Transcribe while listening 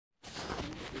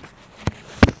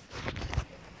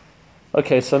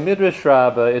Okay, so Midrash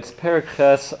Rabbah, it's Perek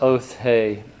Ches Oth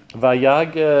Hey.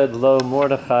 Vayaged lo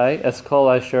Mordechai es kol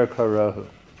asher karohu.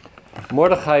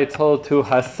 Mordechai told to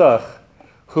Hasach,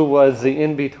 who was the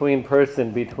in-between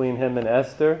person between him and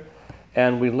Esther,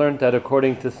 and we learned that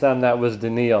according to some that was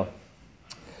Daniel.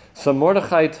 So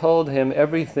Mordechai told him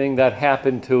everything that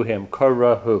happened to him,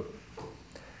 karohu.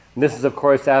 And this is, of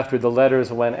course, after the letters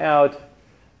went out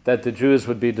that the Jews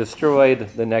would be destroyed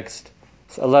the next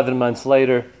 11 months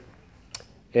later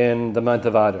in the month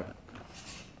of Adar.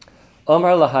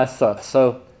 Omar lahasach.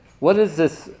 So what is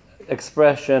this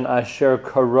expression, asher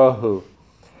karohu,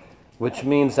 which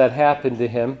means that happened to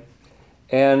him?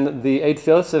 And the Eitz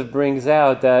Yosef brings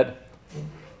out that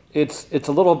it's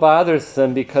a little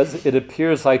bothersome because it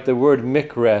appears like the word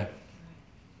mikre,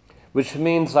 which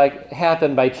means like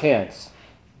happened by chance.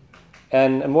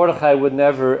 And Mordechai would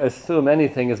never assume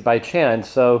anything is by chance,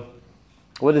 so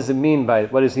what does he mean by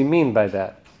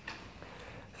that?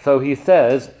 So he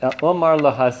says, Omar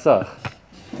lahasach,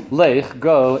 lech,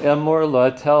 go, emor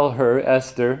la, tell her,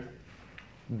 Esther,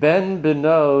 ben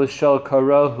beno shel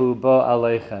karohu bo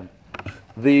aleichem.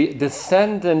 The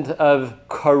descendant of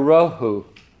Karohu,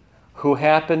 who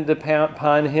happened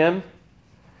upon him,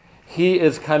 he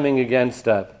is coming against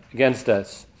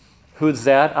us. Who's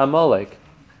that? Amalek.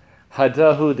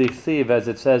 Hadahu dichsiv, as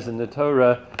it says in the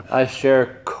Torah,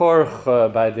 asher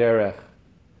korcha baderech,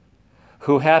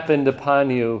 who happened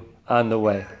upon you on the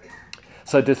way.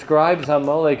 So it describes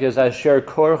Amalek as asher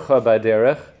korcha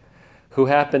baderech, who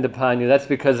happened upon you. That's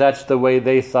because that's the way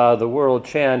they saw the world.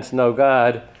 Chance, no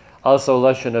God. Also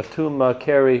lashon of tumah,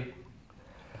 carry.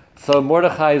 So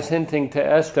Mordechai is hinting to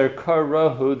Esther,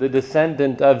 Karohu, the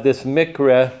descendant of this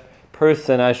mikra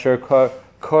person, asher korcha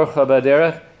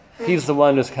baderech, he's the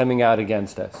one who's coming out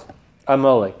against us.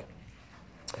 Amalek.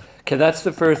 Okay, that's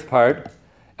the first part.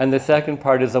 And the second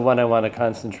part is the one I want to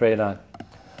concentrate on.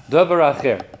 Dover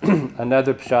acher,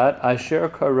 another pshat, asher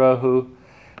karohu,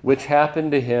 which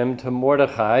happened to him, to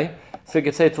Mordechai. So you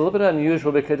could say it's a little bit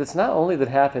unusual because it's not only that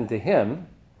it happened to him,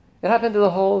 it happened to the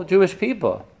whole Jewish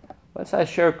people. What's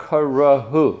asher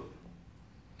karohu?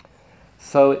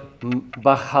 So,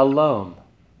 bachalom.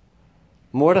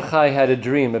 Mordechai had a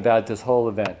dream about this whole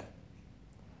event.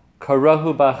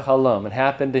 Karohu bachalom. It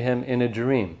happened to him in a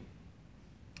dream.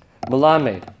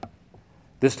 Melamed.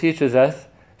 This teaches us,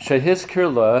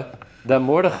 Shehizkir la, that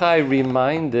Mordechai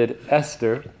reminded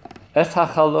Esther, Es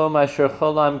hachalom asher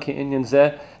cholam ki inyan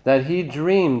zeh, that he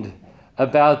dreamed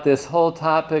about this whole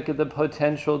topic of the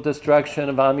potential destruction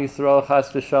of Am Yisrael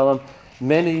chas v'shalom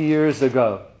many years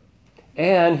ago.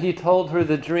 And he told her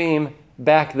the dream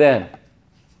back then.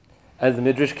 As the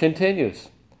Midrash continues,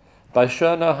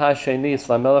 Bashana hasheni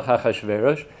lamelech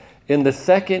Achashverosh, in the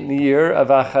second year of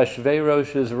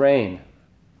Achashverosh's reign.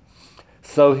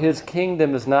 So his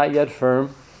kingdom is not yet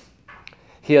firm.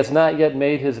 He has not yet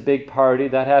made his big party.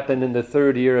 That happened in the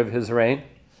third year of his reign.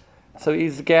 So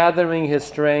he's gathering his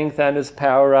strength and his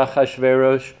power,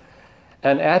 Achashverosh.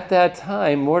 And at that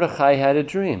time, Mordechai had a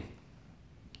dream.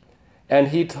 And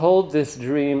he told this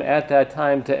dream at that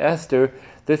time to Esther.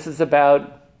 This is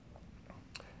about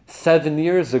 7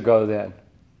 years ago then,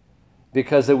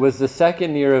 because it was the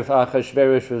second year of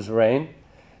Achashverosh's reign.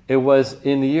 It was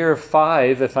in year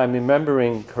 5, if I'm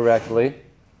remembering correctly,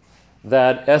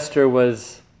 that Esther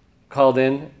was called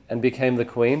in and became the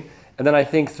queen. And then I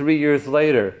think 3 years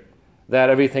later that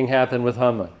everything happened with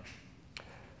Haman.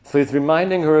 So he's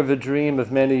reminding her of a dream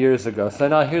of many years ago. So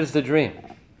now here's the dream.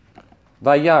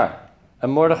 Vayar,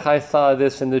 and Mordechai saw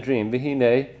this in the dream.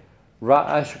 V'hinei,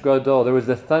 ra'ash gadol, there was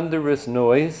a thunderous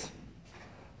noise,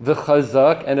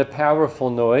 v'chazak, and a powerful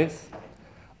noise,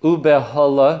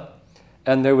 ubehala,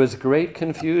 and there was great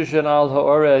confusion al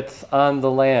ha'oretz, on the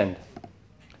land.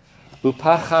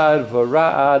 Upachad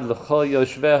v'ra'ad l'chol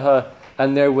yoshveha,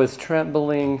 and there was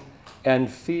trembling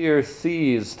and fear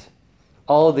seized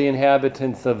all the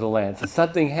inhabitants of the land. So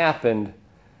something happened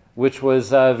which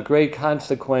was of great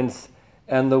consequence,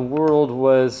 and the world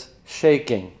was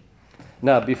shaking.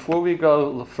 Now, before we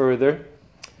go further,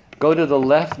 go to the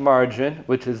left margin,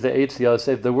 which is the Eitz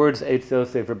Yosef. The words Eitz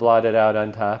Yosef are blotted out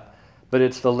on top, but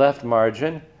it's the left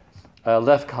margin,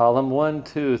 left column, 1,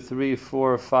 2, 3,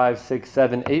 4, 5, 6,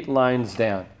 7, 8 lines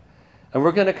down. And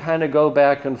we're going to kind of go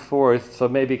back and forth, so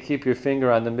maybe keep your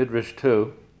finger on the Midrash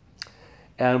too.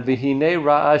 And V'hinei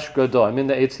ra'ash gadol, I'm in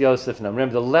the Eitz Yosef now.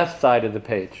 Remember the left side of the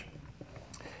page.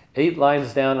 8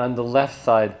 lines down on the left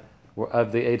side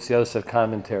of the Eitz Yosef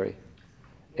commentary.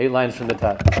 8 lines from the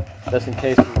top. Just in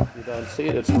case you don't see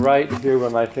it, it's right here where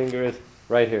my finger is,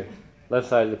 right here. Left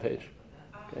side of the page.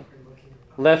 Okay.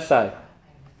 Left side.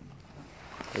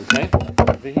 Okay?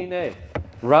 V'hinei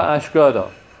ra'ash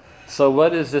gadol. So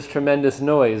what is this tremendous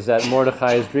noise that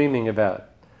Mordechai is dreaming about?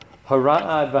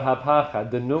 Hara'ad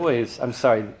v'hapachad, the noise, and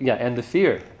the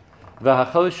fear.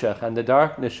 V'hachoshech, and the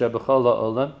darkness shebechol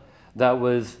ha'olam,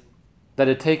 that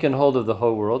had taken hold of the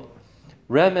whole world.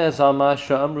 Remez al ma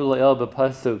she'amru le'el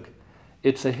b'pasuk.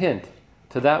 It's a hint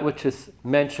to that which is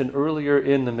mentioned earlier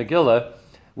in the Megillah,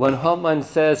 when Haman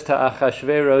says to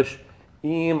Achashverosh,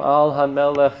 Im al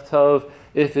hamelech tov,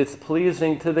 if it's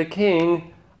pleasing to the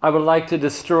king, I would like to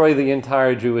destroy the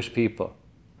entire Jewish people.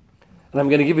 And I'm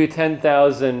going to give you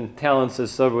 10,000 talents of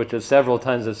silver, which is several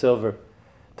tons of silver,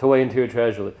 to weigh into your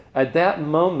treasury. At that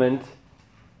moment,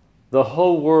 the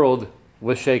whole world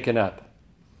was shaken up.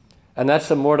 And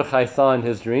that's what Mordechai saw in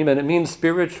his dream, and it means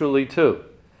spiritually too.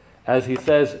 As he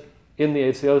says in the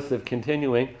Eitz Yosef,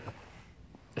 continuing,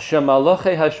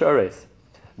 Shemaloche Hashores,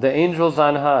 the angels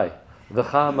on high, the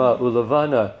Chama,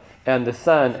 Ulavana, and the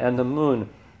sun and the moon,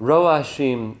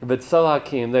 Roashim,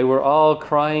 Vitzohakim, they were all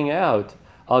crying out,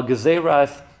 Al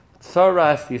Gezeras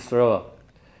Tsaras Yisrael,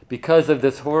 because of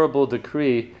this horrible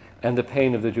decree and the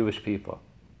pain of the Jewish people.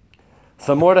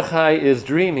 So Mordechai is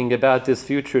dreaming about this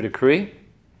future decree,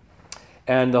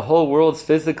 and the whole world,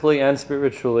 physically and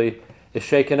spiritually, is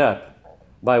shaken up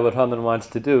by what Haman wants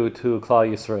to do to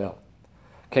Klal Yisrael.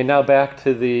 Okay, now back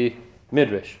to the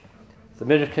Midrash. The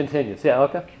Midrash continues. Yeah,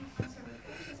 okay?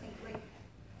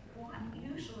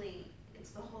 Usually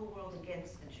it's the whole world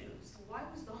against the Jews. So why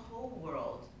was the whole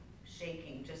world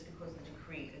shaking just because of the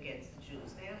decree against the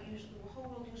Jews? The whole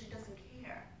world usually doesn't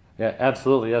care. Yeah,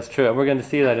 absolutely, that's true. And we're going to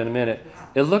see that in a minute.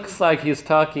 It looks like he's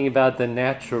talking about the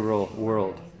natural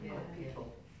world.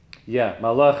 Yeah,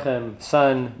 Malachim,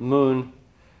 sun, moon.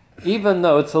 Even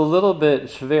though it's a little bit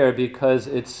shver because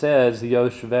it says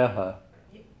Yoshveha,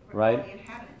 right? The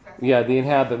inhabitants. Yeah, the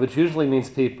inhabit, which usually means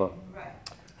people. Right.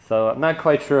 So I'm not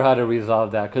quite sure how to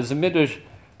resolve that, because the Midrash,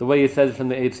 the way he says it from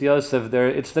the Eitz Yosef, there,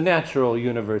 it's the natural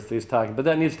universe that he's talking, but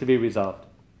that needs to be resolved.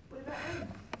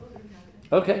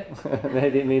 Okay,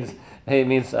 maybe it means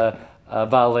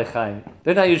Baalei Chaim.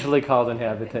 They're not usually called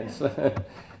inhabitants.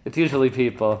 It's usually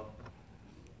people.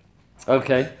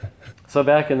 Okay, so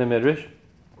back in the Midrash.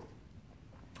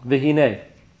 V'hinei,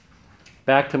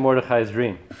 back to Mordechai's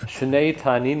dream. Shnei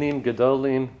taninim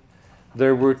gedolim,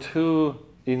 there were two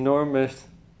enormous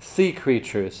sea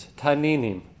creatures,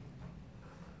 taninim,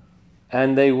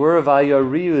 and they were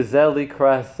vayoriu zeli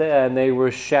kraseh, and they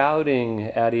were shouting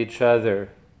at each other,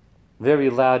 very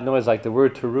loud noise, like the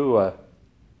word teruah.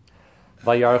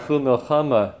 Vayarchu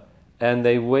milchama, and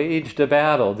they waged a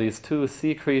battle. These two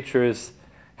sea creatures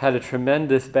had a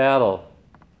tremendous battle.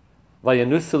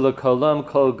 Vayanusu l'kolam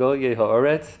kol goyei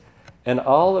ha'oretz, and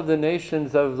all of the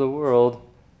nations of the world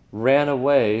ran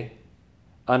away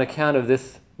on account of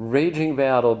this raging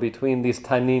battle between these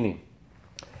taninim.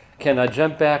 Can I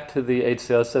jump back to the Eitz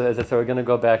Yosef, as I said, we're going to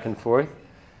go back and forth.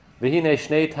 V'hinei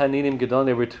shnei taninim gedon,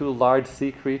 there were two large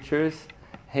sea creatures,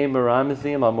 He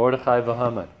meramzim al Mordechai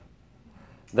v'Haman.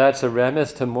 That's a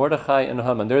remiss to Mordechai and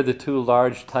Haman. They're the two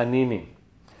large taninim.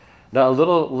 Now a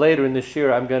little later in the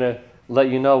shir, I'm going to let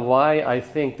you know why I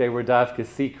think they were dafka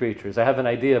sea creatures. I have an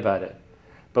idea about it,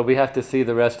 but we have to see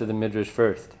the rest of the Midrash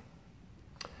first.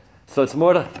 So it's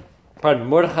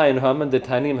Mordechai and Haman, the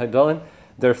Tanim Hadolim,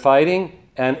 they're fighting,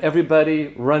 and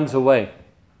everybody runs away.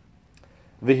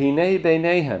 V'hinei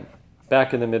beinehem,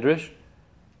 back in the Midrash,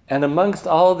 and amongst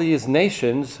all these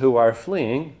nations who are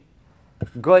fleeing,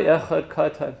 goy echad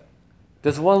katan,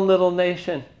 there's one little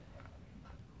nation.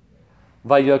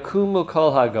 Vayakumu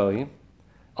kol hagoyim,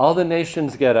 all the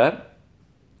nations get up,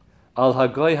 al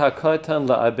hagoy hakatan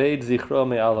la'abed zichro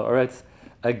me'al ha'oretz,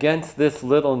 against this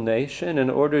little nation in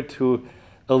order to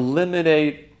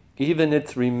eliminate even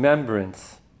its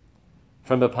remembrance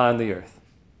from upon the earth.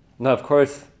 Now, of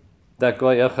course, that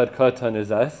goy echad katan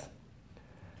is us.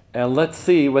 And let's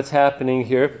see what's happening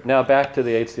here. Now back to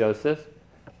the Eitz Yosef.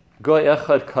 Goy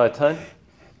echad katan,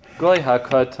 goy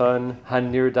hakatan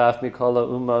hanirdaf mikola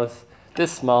umos,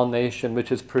 this small nation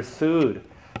which is pursued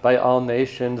by all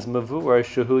nations, Mavuar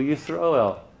Shehu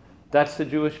Yisrael. That's the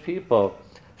Jewish people.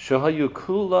 Shehayu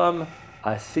Kulam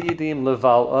Asidim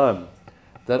Leval'am.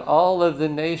 That all of the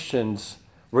nations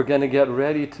were going to get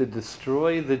ready to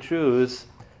destroy the Jews,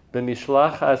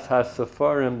 B'mishlachas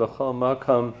HaSafarim B'chol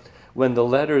Makam, when the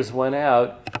letters went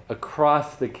out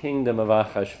across the kingdom of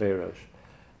Achashverosh.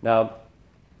 Now,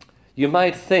 you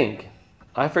might think,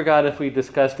 I forgot if we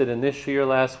discussed it in this shir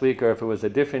last week or if it was a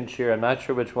different shir, I'm not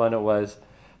sure which one it was,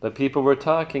 but people were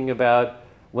talking about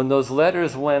when those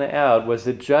letters went out, was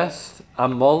it just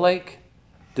Amalek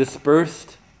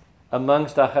dispersed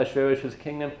amongst Achashverosh's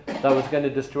kingdom that was going to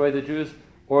destroy the Jews?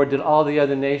 Or did all the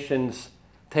other nations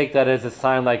take that as a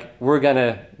sign like we're going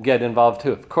to get involved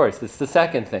too. Of course, it's the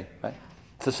second thing, right?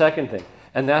 It's the second thing.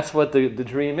 And that's what the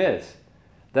dream is.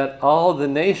 That all the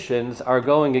nations are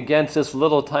going against this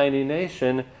little tiny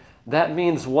nation. That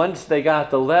means once they got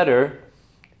the letter,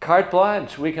 carte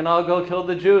blanche, we can all go kill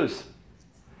the Jews.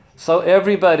 So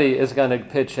everybody is going to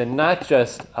pitch in, not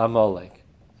just Amalek.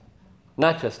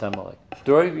 Not just Amalek.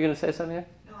 Dory, you going to say something here?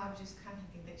 No, I was just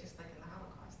commenting that just like in the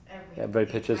Holocaust, Everybody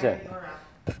pitches in. Europe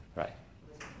Right.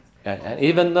 was And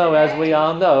even though, as we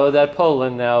all know, that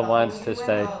Poland now wants to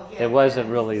say yeah, it wasn't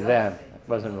yeah, really it's them. something. It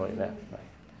wasn't really them. Right.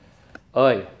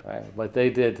 Oy, right. What they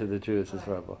did to the Jews is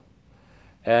horrible.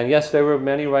 And yes, there were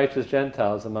many righteous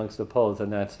Gentiles amongst the Poles,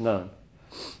 and that's known.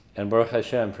 And Baruch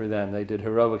Hashem for them. They did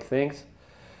heroic things.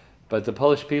 But the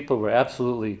Polish people were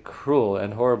absolutely cruel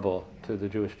and horrible to the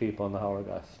Jewish people in the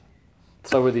Holocaust.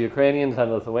 So were the Ukrainians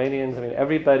and Lithuanians. I mean,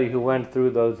 everybody who went through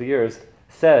those years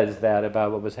says that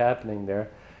about what was happening there.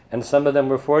 And some of them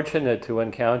were fortunate to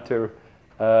encounter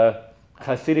Chasidi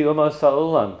Umos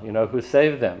Sa'ulam, who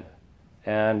saved them.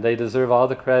 And they deserve all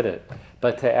the credit.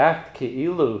 But to act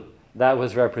ki'ilu, that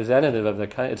was representative of the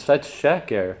kind. It's such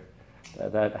sheker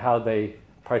that how they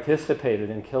participated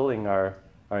in killing our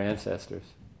ancestors.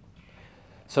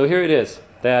 So here it is,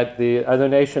 that the other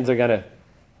nations are going to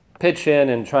pitch in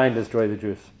and try and destroy the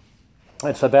Jews.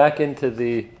 And so back into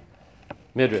the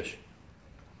Midrash.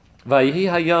 Vayihi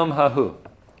hayom hahu.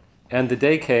 And the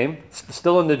day came,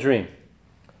 still in the dream.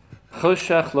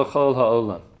 Choshech l'chol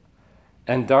ha'olam.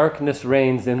 And darkness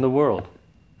reigns in the world.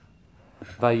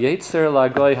 Vayetzer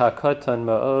lagoy hakatan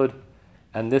ma'od.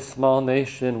 And this small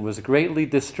nation was greatly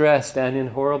distressed and in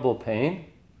horrible pain.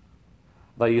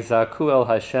 Vayizaku el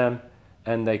Hashem.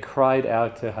 And they cried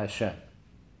out to Hashem.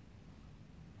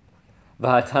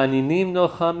 V'hataninim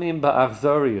nochamim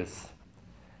ba'achzorius.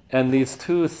 And these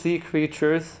two sea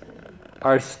creatures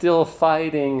are still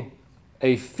fighting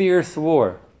a fierce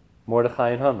war. Mordechai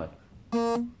and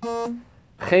Haman.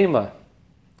 Chema,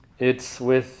 it's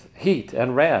with heat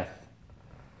and wrath.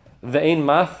 Ve'ein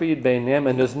mafrid beinem,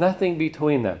 and there's nothing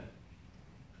between them.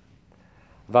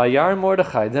 Vayar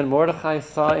Mordechai, then Mordechai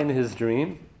saw in his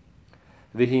dream,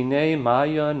 V'hinei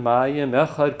mayan mayim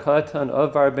echad katan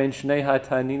ovar ben shnei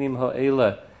hataninim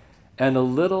ha'ela, and a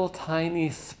little tiny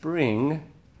spring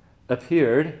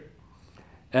appeared,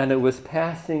 and it was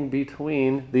passing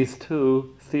between these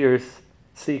two fierce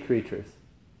sea creatures.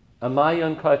 A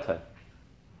mayan katan.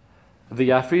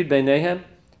 V'yafrid beinehem,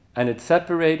 and it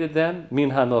separated them,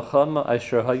 min ha'milchama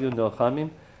asher hayu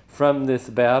nilchamim, from this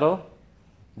battle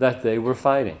that they were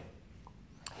fighting.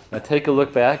 Now take a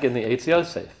look back in the Eitz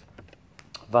Yosef.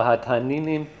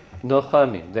 V'hataninim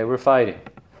nilchamim, they were fighting.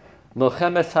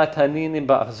 Milchemes hataninim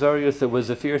ba'achzorius, it was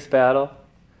a fierce battle.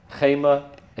 Chema,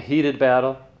 a heated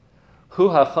battle. Hu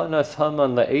hachanas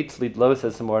Haman la'etz lidlos,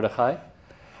 says Mordechai.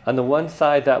 On the one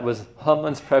side, that was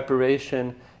Haman's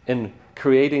preparation in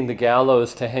creating the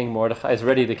gallows to hang Mordechai. He's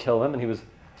ready to kill him, and he was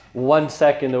 1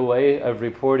 second away of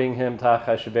reporting him to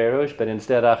Achashverosh, but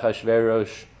instead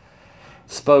Achashverosh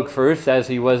spoke first as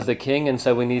he was the king and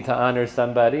said we need to honor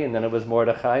somebody, and then it was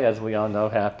Mordechai, as we all know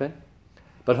happened.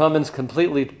 But Haman's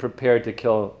completely prepared to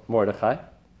kill Mordechai.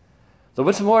 So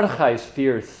what's Mordechai's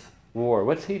fierce war?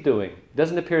 What's he doing? He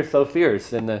doesn't appear so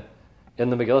fierce in the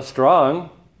Megillah. Strong.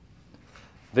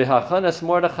 V'hachanas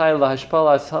Mordechai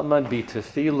lahashpalas Haman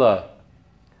b'tefillah.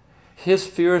 His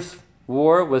fierce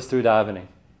war was through davening.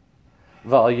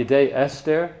 V'al yidei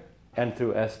Esther, and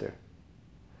through Esther.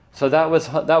 So that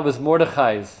was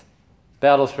Mordechai's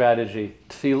battle strategy.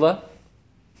 Tefillah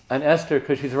and Esther,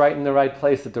 because she's right in the right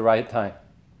place at the right time.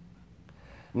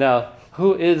 Now,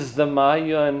 who is the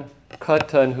Mayan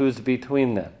Katan who's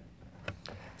between them?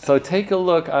 So take a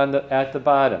look at the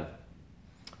bottom.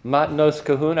 Matnos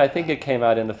Kahun, I think it came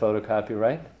out in the photocopy,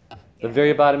 right? The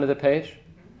very bottom of the page?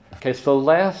 Okay, so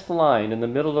last line, in the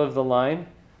middle of the line,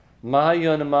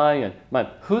 Mayan, Mayan.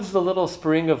 Who's the little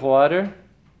spring of water?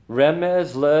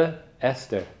 Remez le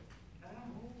Esther.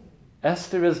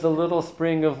 Esther is the little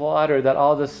spring of water that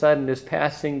all of a sudden is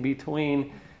passing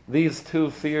between these two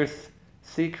fierce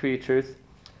sea creatures.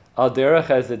 Al derech,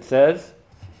 as it says,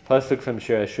 pasuk from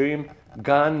Shir Hashirim,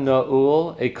 Gan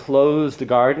Na'ul, a closed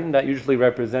garden. That usually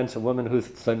represents a woman who's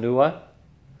tsanua.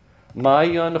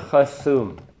 Mayan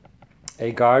Chasum,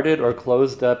 a guarded or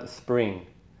closed up spring.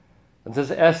 And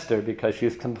this is Esther because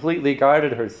she's completely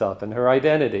guarded herself and her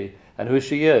identity and who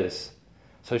she is.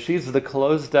 So she's the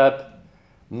closed up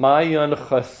Mayan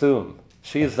Chasum.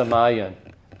 She's the Mayan,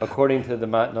 according to the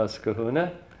Matnos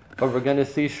Kahuna. But we're going to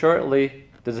see shortly,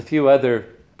 there's a few other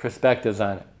perspectives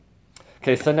on it.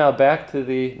 Okay, so now back to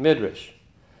the Midrash.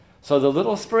 So the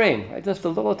little spring, right, just a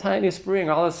little tiny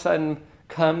spring, all of a sudden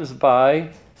comes by,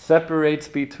 separates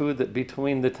between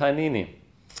the Taninim.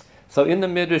 So in the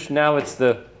Midrash now it's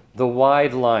the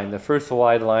wide line, the first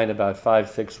wide line, about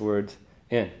 5-6 words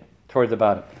in, toward the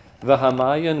bottom.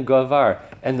 V'hamayan govar,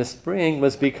 and the spring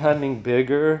was becoming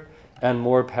bigger and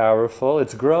more powerful.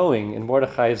 It's growing in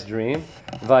Mordechai's dream.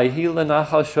 Vayhi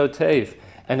lenachal shotev,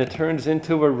 and it turns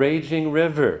into a raging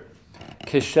river.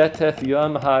 Kishetef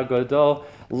yom hagodol,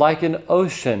 like an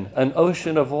ocean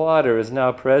of water is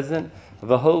now present.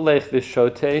 V'holech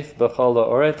v'shotef b'chol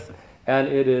ha'oretz, and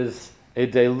it is a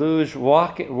deluge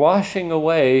washing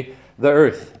away the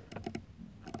earth.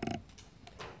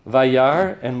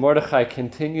 Vayar, and Mordechai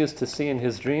continues to see in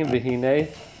his dream, V'hinei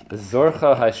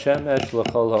zorcha hashemesh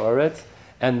l'chol ha'oretz,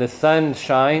 and the sun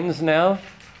shines now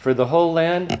for the whole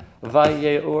land.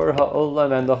 Vayeur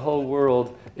ha'olam, and the whole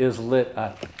world is lit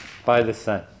up by the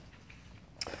sun.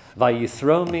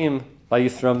 Vayisromeim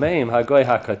hagoy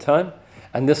hakatan,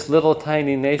 and this little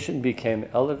tiny nation became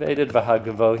elevated.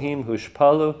 V'hagavohim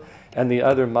hushpalu, and the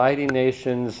other mighty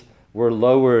nations were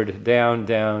lowered down,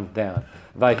 down, down.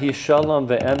 Vahi shalom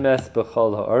ve'emes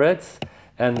b'chol ha'oretz,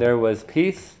 and there was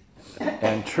peace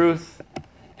and truth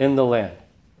in the land.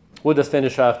 We'll just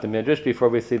finish off the Midrash before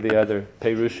we see the other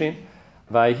Perushim.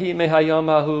 Vahi mehayom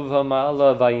ahu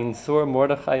v'ma'ala vayinsur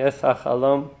Mordechai es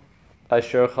hachalom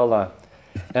asher chalam.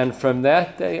 And from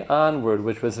that day onward,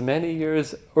 which was many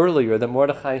years earlier that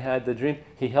Mordechai had the dream,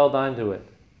 he held on to it.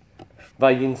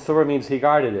 Vayinsur means he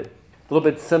guarded it. A little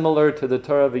bit similar to the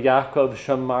Torah of Yaakov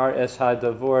Shamar es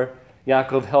hadavor.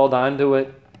 Yaakov held on to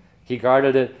it. He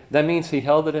guarded it. That means he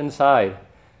held it inside.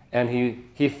 And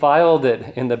he filed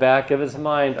it in the back of his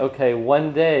mind. Okay,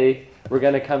 one day we're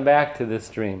going to come back to this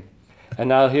dream. And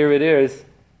now here it is,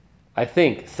 I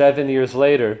think, 7 years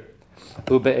later.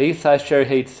 Ube'es asher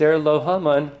heitzer lo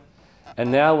Haman.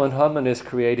 And now when Haman is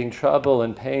creating trouble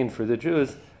and pain for the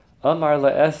Jews, Amar la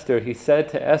Esther, he said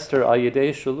to Esther, al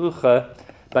yedei shalucha,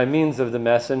 by means of the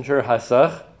messenger,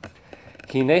 Hasach,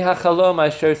 Hinei hachalom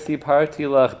asher siparti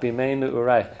lach b'meinu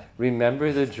urai.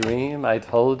 Remember the dream I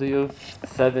told you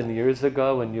 7 years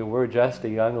ago when you were just a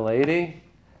young lady?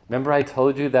 Remember I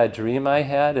told you that dream I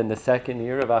had in the 2nd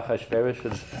year of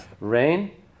Achashverosh's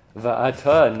reign?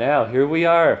 Va'ata, now here we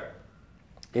are.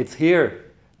 It's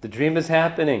here. The dream is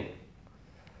happening.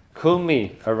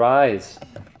 Kumi, arise.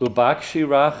 Ubakshi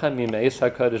rachamim eis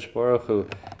HaKadosh Baruch Hu.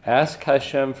 Ask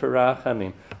Hashem for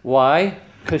rachamim. Why?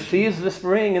 Because she's the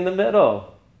spring in the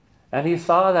middle. And he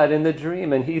saw that in the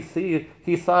dream, and he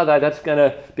saw that that's going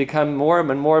to become more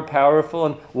and more powerful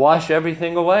and wash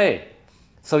everything away.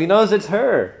 So he knows it's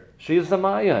her. She's the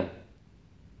Mayan.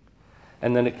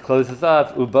 And then it closes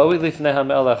off, Uboi lifnei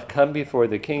hamelech, come before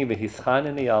the king,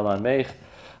 v'hischaneni al amech,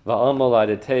 v'al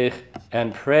moladetech,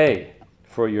 and pray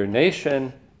for your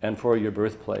nation and for your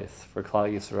birthplace, for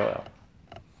Klal Yisrael.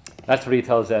 That's what he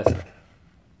tells Esther.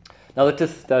 Now let's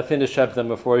just finish up the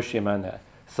Meforshim on that.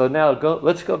 So now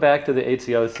let's go back to the Eitz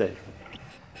Yosef.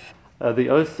 The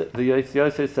Eitz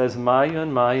Yosef says,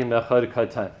 Mayun mayim echad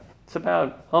katan. It's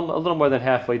about a little more than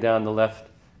halfway down the left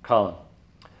column.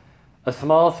 A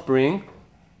small spring,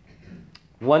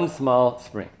 one small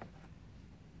spring.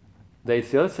 The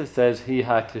Eitz Yosef says, Hi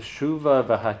hateshuva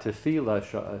v'hatefila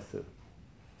sha'asu.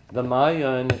 The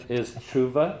Mayun is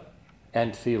tshuva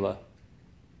and tefillah.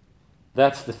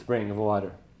 That's the spring of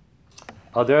water.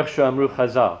 Al derech she'amru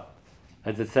Chazal.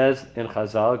 As it says in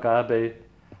Chazal, Gabe,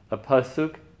 a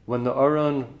pasuk, when the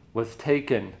Aron was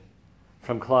taken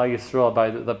from Klal Yisrael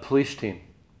by the Plishtim,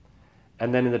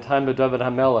 and then in the time of David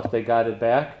HaMelech they got it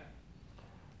back.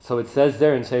 So it says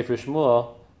there in Sefer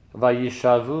Shmuel,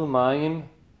 Vayishavu mayim,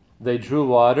 they drew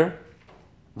water,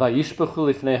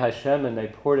 Vayishpachu lifnei Hashem, and they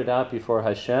poured it out before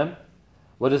Hashem.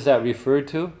 What does that refer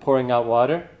to? Pouring out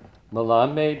water?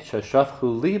 Melamed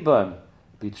shashafchu liban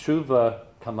b'tshuva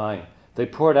kamayim. They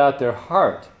poured out their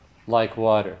heart like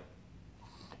water.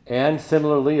 And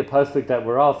similarly, a pasuk that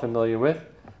we're all familiar with,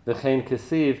 V'chein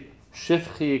kesiv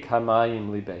shifchi kamayim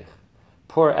libech.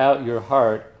 Pour out your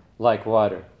heart like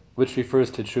water, which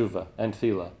refers to tshuva and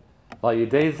tefillah.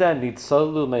 V'yidei zeh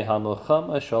nitzolu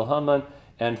mehamilchama shel Haman,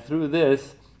 and through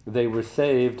this they were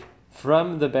saved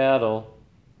from the battle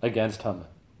against Haman.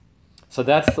 So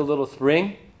that's the little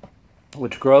spring,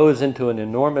 which grows into an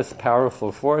enormous,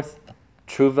 powerful force,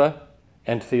 tshuva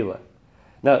and tefillah.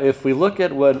 Now, if we look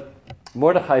at what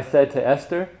Mordechai said to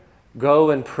Esther,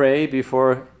 go and pray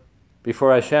before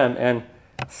Hashem and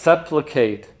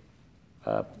supplicate,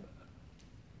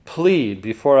 plead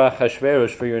before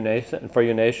Achashverosh for your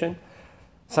nation.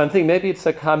 So I'm thinking maybe it's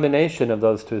a combination of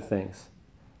those two things,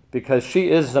 because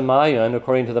she is the Mayan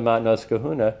according to the Matnos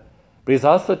Kahuna, but he's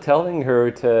also telling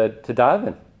her to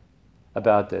daven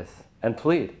about this and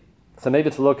plead. So maybe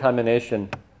it's a little combination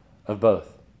of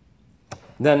both.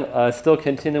 Then still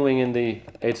continuing in the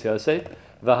Eitz Yosef,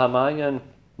 V'hamayan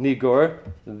Nigor,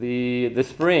 the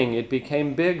spring, it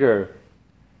became bigger.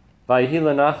 Vayhi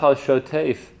l'nachal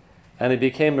shotef, and it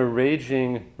became a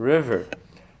raging river.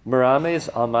 Merames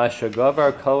al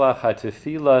mashagovar koach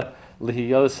hatefila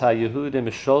lihiyos haYehudim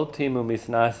sholtim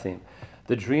umisnasim.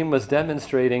 The dream was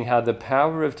demonstrating how the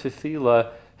power of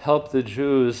tefillah helped the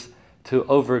Jews to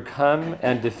overcome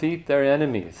and defeat their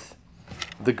enemies.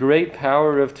 The great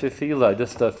power of tefillah,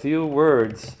 just a few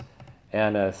words,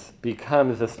 and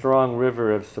becomes a strong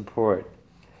river of support.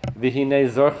 V'hinei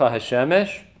zorcha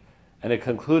hashemesh, and it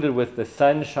concluded with the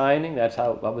sun shining. That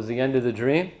was the end of the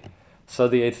dream. So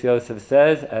the Eitz Yosef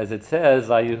says, as it says,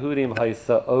 LaYehudim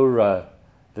haisa'ora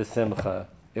v'simcha.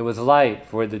 It was light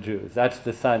for the Jews. That's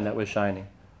the sun that was shining,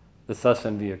 the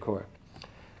Sasan V'Yakor.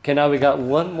 Okay, now we got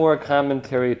one more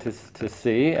commentary to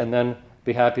see, and then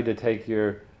be happy to take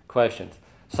your questions.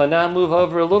 So now move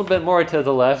over a little bit more to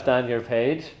the left on your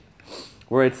page,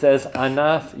 where it says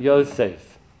Anaf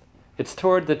Yosef. It's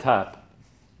toward the top,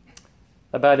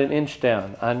 about an inch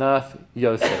down. Anaf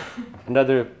Yosef.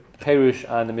 Another perush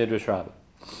on the Midrash Rabbah.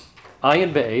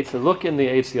 Ayin Be'etz, so look in the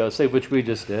Eitz Yosef, which we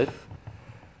just did.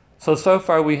 So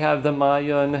far we have the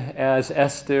Mayon as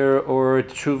Esther or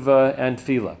Tshuva and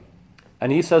Tefillah.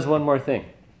 And he says one more thing.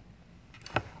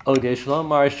 Odesh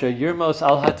Lomar Yirmos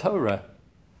al HaTorah.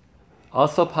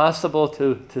 Also possible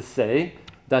to say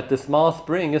that the small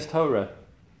spring is Torah.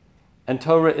 And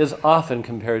Torah is often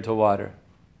compared to water.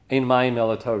 Ein mayim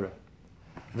ela Torah.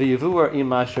 V'yivuar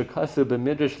ima shekasu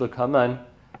b'midrash l'kaman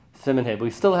siman he. But we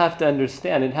still have to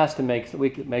understand, it has to make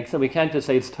sense. We can't just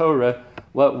say it's Torah.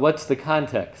 What's the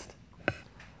context?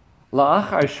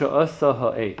 La'achar she'osa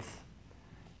ha'etz.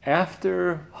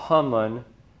 After Haman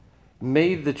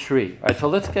made the tree. All right, so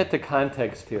let's get the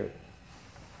context here.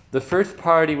 The first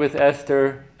party with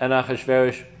Esther and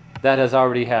Achashverosh, that has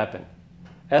already happened.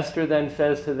 Esther then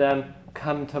says to them,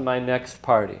 come to my next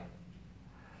party.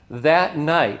 That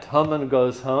night, Haman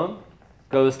goes home,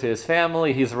 goes to his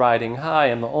family, he's riding high.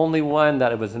 I'm the only one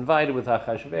that was invited with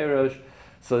Achashverosh.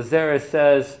 So Zerah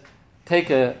says, take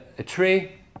a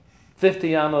tree,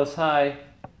 50 amos high,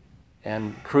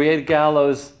 and create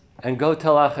gallows, and go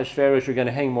tell Achashverosh you're going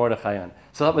to hang Mordechai on.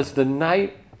 So that was the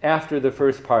night after the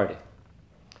first party.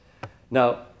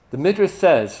 Now, the Midrash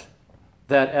says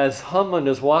that as Haman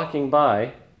is walking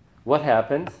by, what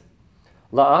happens?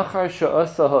 La'achar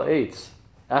she'osa ha'etz.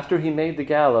 After he made the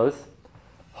gallows,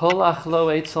 holach lo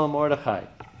etzel Mordechai.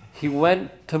 He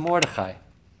went to Mordechai.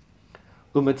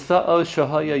 Umitza'o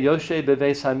shahaya yoshe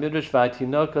beveis hamidrash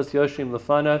v'atinokos yoshim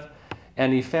lefanav.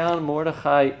 And he found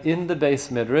Mordechai in the Beis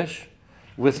Midrash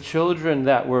with children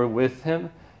that were with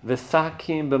him,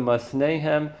 v'sakim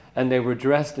b'masnehem, and they were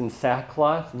dressed in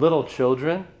sackcloth, little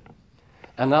children.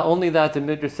 And not only that, the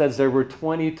Midrash says there were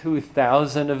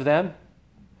 22,000 of them.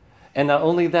 And not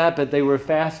only that, but they were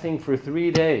fasting for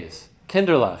 3 days.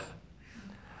 Kinderlach.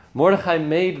 Mordechai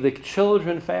made the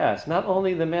children fast, not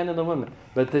only the men and the women,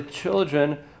 but the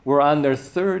children were on their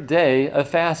 3rd day of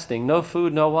fasting. No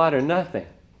food, no water, nothing.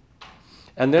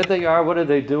 And there they are, what are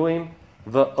they doing?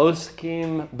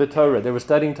 V'oskim b'Torah. They were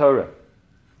studying Torah.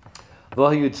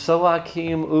 V'hayud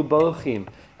soakim ubochim.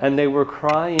 And they were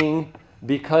crying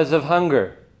because of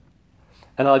hunger.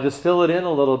 And I'll just fill it in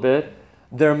a little bit.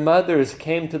 Their mothers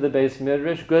came to the Beis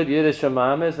Midrash, good Yiddish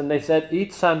imamas, and they said,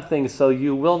 eat something so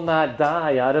you will not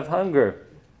die out of hunger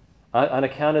on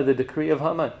account of the decree of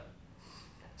Haman.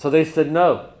 So they said,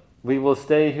 no, we will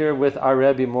stay here with our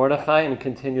Rebbe Mordechai and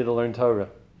continue to learn Torah.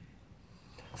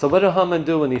 So what did Haman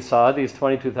do when he saw these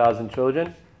 22,000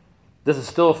 children? This is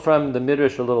still from the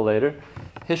Midrash a little later.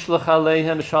 Hishlach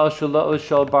aleihem shal shulo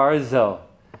shal barzel.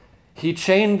 He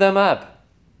chained them up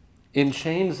in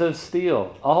chains of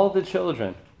steel, all the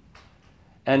children.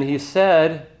 And he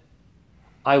said,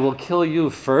 I will kill you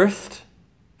first.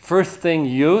 First thing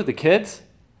you, the kids,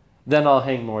 then I'll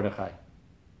hang Mordechai.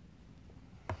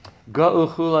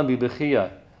 Ga'u chulam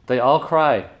bibechiyah. They all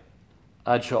cried.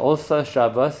 Ad she'osa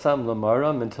shavasam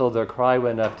lamaram, until their cry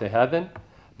went up to heaven.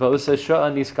 Ba'usa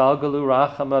sha'a niskalgalu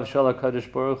rachamav shel HaKadosh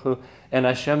Baruch Hu, and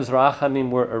Hashem's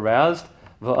rachamim were aroused.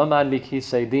 V'amad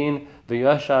b'kisei din,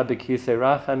 v'yasha b'kisei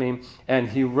rachamim, and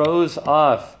he rose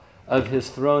off of his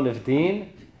throne of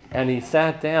din, and he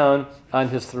sat down on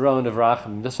his throne of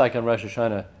rachamim, just like in Rosh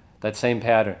Hashanah, that same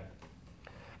pattern.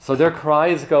 So their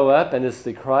cries go up, and it's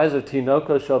the cries of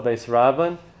Tinoko Shel Beis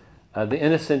Rabban, the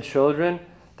innocent children,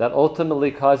 that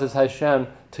ultimately causes Hashem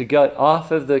to get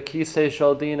off of the Kisei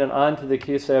Shel Din and onto the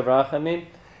Kisei of Rachamim.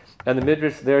 And the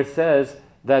Midrash there says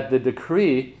that the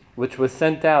decree which was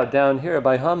sent out down here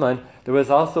by Haman, there was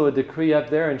also a decree up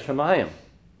there in Shemayim.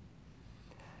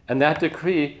 And that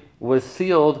decree was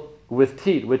sealed with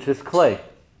teat, which is clay. It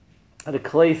had a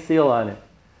clay seal on it.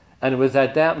 And it was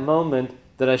at that moment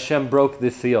that Hashem broke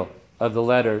the seal of the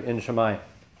letter in Shemayim.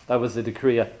 That was the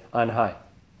decree on high.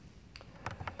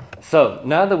 So,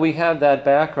 now that we have that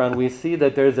background, we see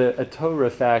that there's a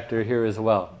Torah factor here as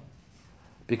well.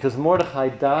 Because Mordechai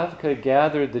Davka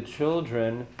gathered the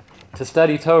children to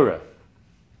study Torah.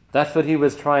 That's what he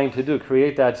was trying to do,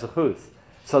 create that zechus.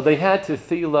 So they had to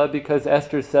tefillah because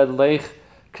Esther said, Lech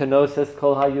kenoses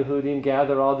kol ha-Yehudim,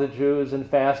 gather all the Jews and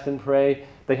fast and pray.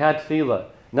 They had tefillah.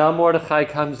 Now Mordechai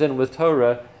comes in with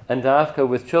Torah and Davka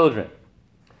with children.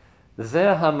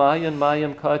 Zeh hamayin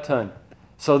mayim katan.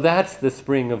 So that's the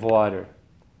spring of water,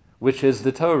 which is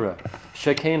the Torah.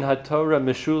 Shekain ha-Torah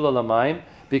meshula lamayim,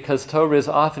 because Torah is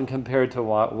often compared to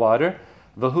water.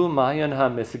 Vahu mayan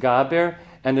ha-misgaber,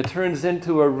 and it turns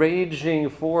into a raging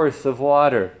force of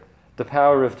water, the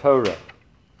power of Torah.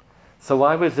 So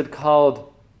why was it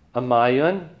called a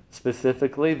mayan,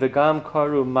 specifically? V'gam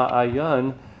karu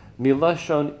ma'ayan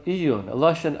milashon iyun, a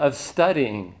lashon of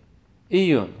studying,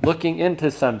 iyun, looking into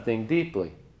something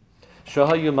deeply.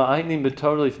 Shohayu ma'aynim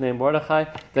b'Torah lifnei Mordechai,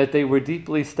 that they were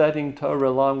deeply studying Torah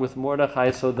along with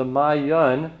Mordechai. So the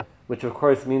mayan, which of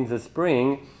course means a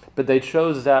spring, but they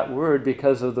chose that word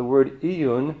because of the word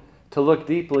iyun, to look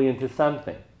deeply into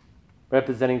something,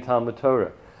 representing Talmud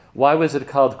Torah. Why was it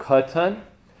called katan?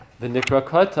 The nikra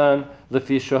katan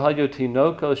lefi shohayu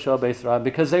tinoko shel beis Rab,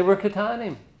 because they were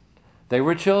katanim. They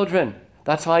were children.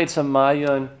 That's why it's a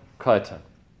mayan katan.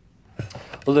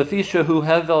 Lefi shehu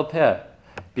hevel peh,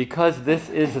 because this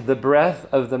is the breath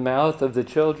of the mouth of the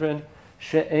children,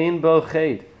 she'ein bo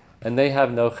chet, and they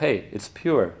have no chet. It's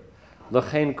pure.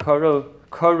 L'chein koru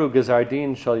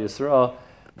gazardin shel Yisrael,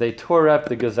 they tore up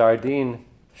the gazardin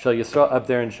shel Yisrael up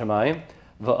there in Shemayim.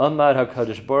 V'amad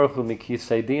HaKadosh Baruch Hu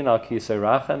mikisei din al kisei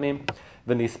rachamim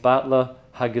v'nisbatla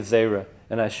hagezera.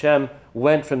 And Hashem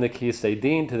went from the kisei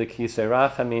din to the kisei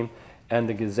rachamim, and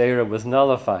the gezera was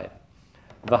nullified.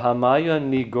 V'hamayon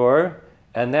nigor,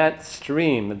 and that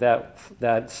stream,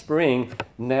 that spring,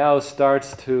 now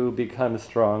starts to become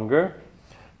stronger.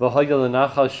 V'hoyel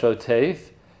nachal shotef,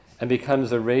 and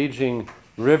becomes a raging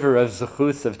river of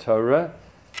zechus of Torah.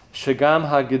 Shagam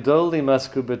hagedoli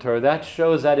masku b'Torah. That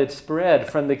shows that it spread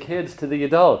from the kids to the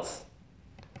adults.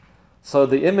 So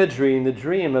the imagery in the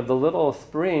dream of the little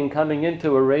spring coming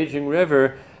into a raging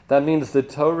river, that means the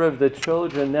Torah of the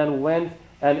children then went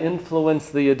and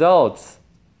influenced the adults.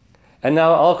 And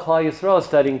now all Klal Yisrael is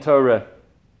studying Torah.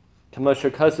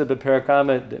 K'moshe Kasav b'Perek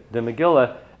Amud de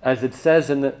Megillah, as it says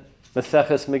in the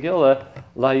Maseches Megillah,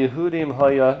 La Yehudim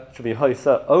hoya should be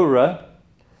hoysa ora.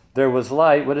 There was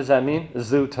light. What does that mean?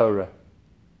 Zu Torah.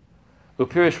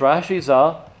 Upirish Rashi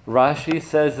zal. Rashi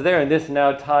says there, and this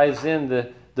now ties in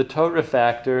the Torah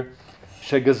factor.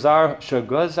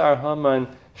 Shagazar Haman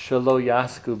shelo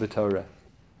yasku b'Torah.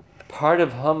 Part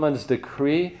of Haman's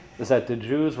decree is that the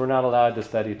Jews were not allowed to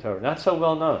study Torah. Not so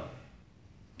well known.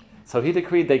 So he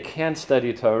decreed they can't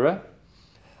study Torah.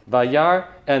 Vayar,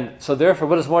 and so therefore,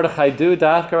 what does Mordechai do?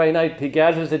 Dafka right now, he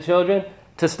gathers the children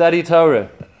to study Torah.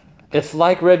 It's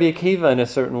like Rebbe Akiva in a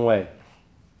certain way.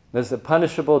 There's a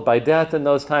punishable by death in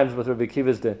those times with Rebbe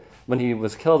Akiva's when he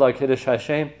was killed al Kiddush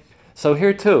Hashem. So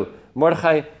here too,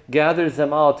 Mordechai gathers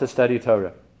them all to study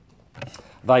Torah.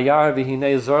 Vayar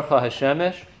v'hinei zorcha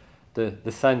hashemesh,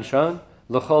 the sun shone,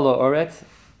 l'chol ha'oretz,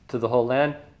 to the whole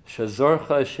land,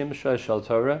 shazorcha shimsha shel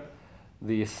Torah,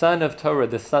 the sun of Torah,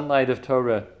 the sunlight of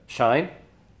Torah shine,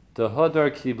 the hodor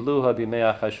kibluha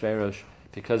b'mei Achashverosh,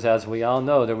 because as we all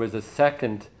know, there was a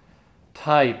second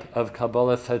type of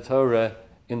Kabbalah HaTorah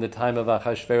in the time of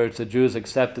Achashverosh. The Jews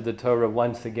accepted the Torah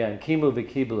once again. Kimu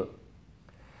v'kiblu.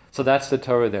 So that's the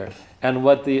Torah there. And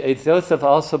what the Eitz Yosef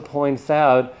also points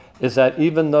out is that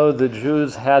even though the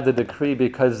Jews had the decree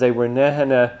because they were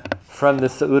nehene from the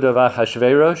Seud of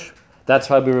Achashverosh, that's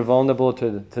why we were vulnerable to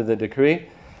the decree,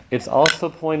 it's also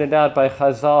pointed out by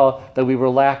Chazal that we were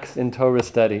lax in Torah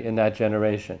study in that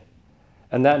generation.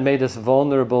 And that made us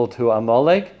vulnerable to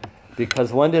Amalek,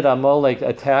 because when did Amalek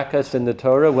attack us in the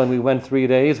Torah? When we went 3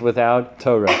 days without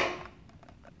Torah.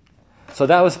 So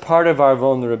that was part of our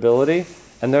vulnerability,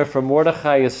 and therefore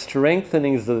Mordechai is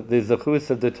strengthening the zechus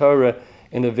of the Torah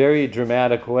in a very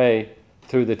dramatic way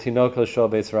through the Tinokos Shel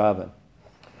Beis Rabban.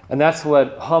 And that's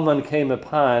what Haman came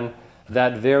upon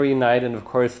that very night, and of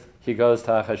course he goes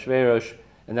to Achashverosh,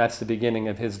 and that's the beginning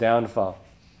of his downfall.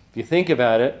 If you think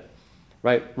about it,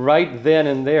 right then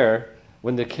and there,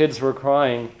 when the kids were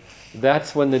crying,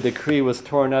 that's when the decree was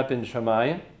torn up in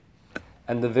Shemayim.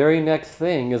 And the very next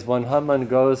thing is when Haman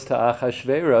goes to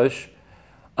Achashverosh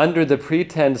under the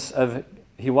pretense of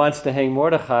he wants to hang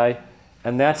Mordechai,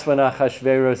 and that's when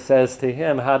Achashverosh says to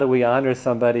him, how do we honor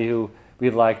somebody who we'd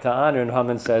like to honor? And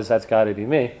Haman says, that's got to be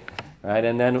me. Right?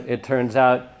 And then it turns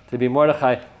out to be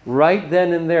Mordechai. Right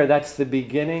then and there, that's the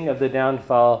beginning of the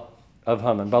downfall of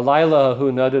Haman. Balayla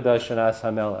hu nodada shanas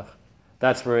hamelech.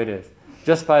 That's where it is.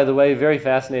 Just by the way, very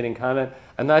fascinating comment.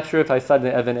 I'm not sure if I saw it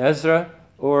in Even Ezra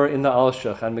or in the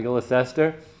Alshach on Megillah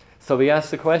Esther. So we asked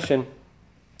the question,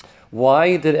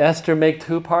 why did Esther make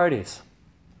two parties?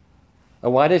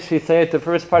 Or why did she say at the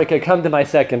first party, okay, come to my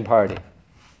second party?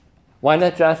 Why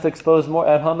not just expose more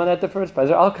at Haman at the first party?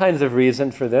 There are all kinds of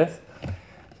reasons for this.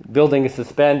 Building a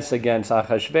suspense against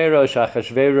Achashverosh.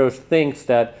 Achashverosh thinks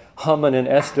that Haman and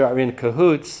Esther are in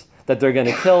cahoots, that they're going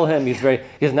to kill him.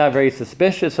 He's not very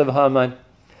suspicious of Haman.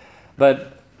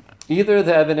 But either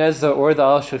the Even Ezra or the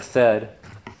Alshach said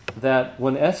that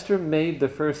when Esther made the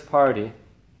first party,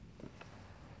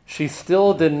 she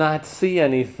still did not see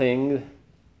anything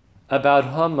about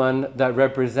Haman that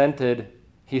represented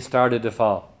he started to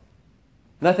fall.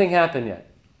 Nothing happened yet.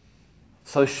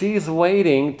 So she's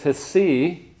waiting to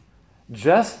see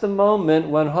just the moment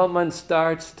when Haman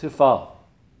starts to fall.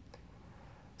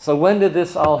 So when did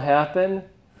this all happen?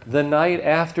 The night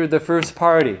after the first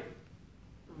party.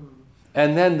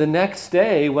 And then the next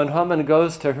day, when Haman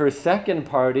goes to her second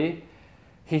party,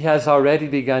 he has already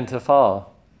begun to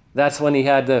fall. That's when he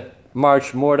had to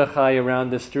march Mordechai around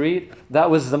the street. That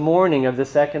was the morning of the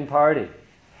second party.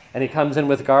 And he comes in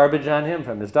with garbage on him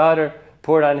from his daughter,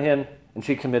 poured on him, and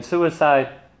she commits suicide.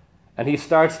 And he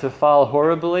starts to fall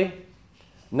horribly.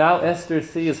 Now Esther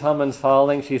sees Haman's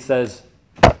falling. She says,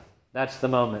 that's the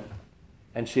moment.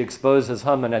 And she exposes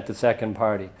Haman at the second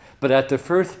party. But at the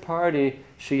first party,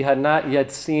 she had not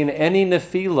yet seen any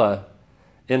nefila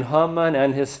in Haman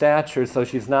and his stature, so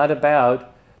she's not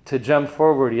about to jump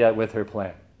forward yet with her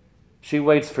plan. She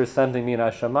waits for something min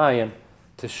hashamayim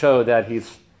to show that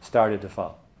he's started to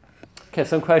fall. Okay,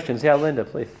 some questions. Yeah, Linda,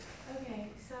 please. Okay,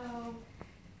 so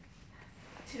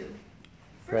two.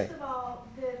 Right. First of all,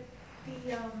 the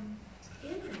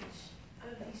image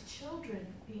of these children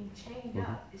being chained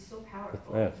up is so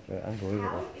powerful. Yes, unbelievable.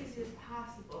 How is it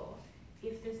possible,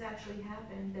 if this actually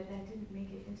happened, that didn't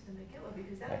make it into the Megillah?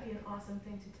 Because that would be an awesome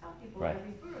thing to tell people Right.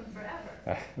 every Purim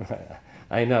forever.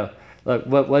 I know. Look,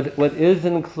 what is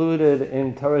included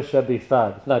in Torah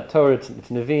Shabbat, it's not Torah, it's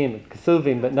Nevi'im,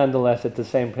 Kesuvim, but nonetheless it's the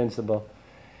same principle.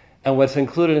 And what's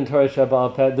included in Torah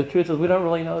Shabbat, the truth is we don't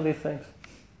really know these things.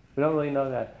 We don't really know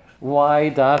that. Why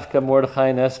Dafka, Mordechai,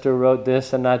 and Esther wrote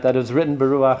this and not that. It was written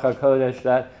Beruach HaKodesh,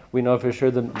 that we know for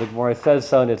sure the Gemara says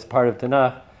so, and it's part of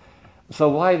Tanakh. So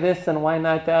why this and why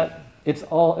not that? It's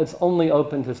only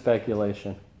open to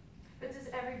speculation. But does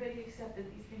everybody accept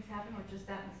that these things happen, or just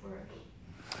that before?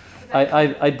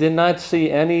 I did not see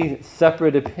any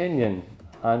separate opinion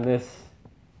on this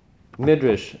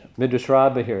Midrash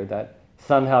Rabbah here, that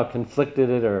somehow conflicted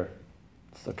it or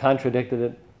contradicted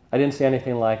it. I didn't see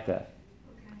anything like that.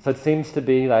 Okay. So it seems to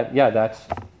be that, yeah,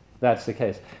 that's the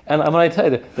case. And I'm going to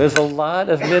tell you, there's a lot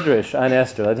of Midrash on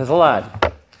Esther. There's a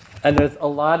lot. And there's a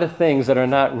lot of things that are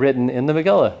not written in the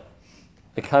Megillah.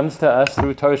 It comes to us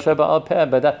through Torah Sheba'al Peh,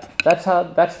 but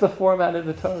that's the format of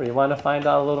the Torah. You want to find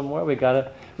out a little more, we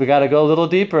gotta go a little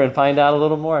deeper and find out a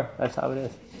little more. That's how it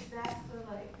is. It's just that's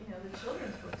the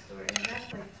children's book story, and that's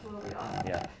totally awesome.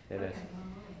 Yeah, it is.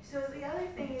 So the other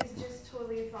thing is just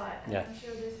totally a thought, and Yeah. I'm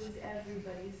sure this is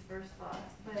everybody's first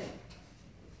thoughts, but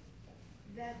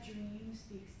that dream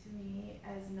speaks to me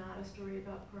as not a story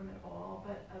about Purim at all,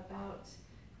 but about,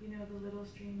 the little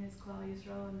stream is Klal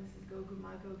Yisrael, and this is Gog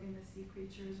Magog, and the sea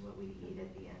creature is what we eat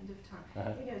at the end of time.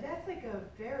 Uh-huh. That's like a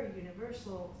very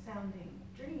universal sounding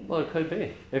dream. Well, it could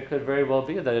be. It could very well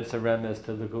be that it's a remez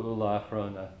to the Geula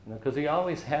Achrona. Because we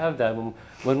always have that.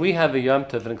 When we have a Yom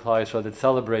Tov in Klal Yisrael that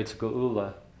celebrates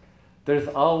Geula, there's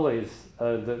always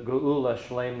the Geula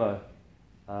Shlema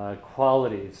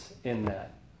qualities in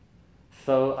that.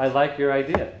 So I like your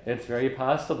idea. It's very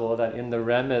possible that in the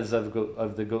remez of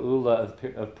the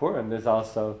Geula of Purim, there's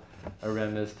also a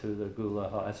remez to the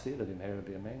Geula HaAsira, the Meir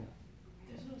B'Yameinu.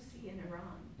 There's no sea in Iran.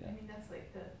 Yeah. I mean, that's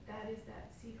like that is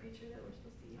that sea creature that we're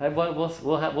supposed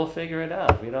to eat. We'll figure it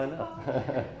out. We don't know. What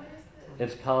is the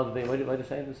It's called the, what do you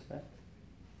say this?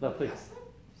 No, please.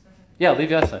 Something. Yeah, Lev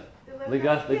Yassin. the Lev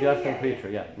Yassin yeah. creature,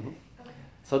 yeah. Mhm. Okay.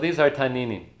 So these are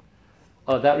Taninim.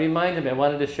 Oh, that reminded me, I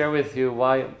wanted to share with you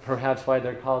why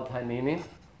they're called Taninim.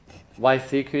 Why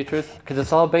sea creatures? Because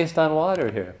it's all based on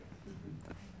water here.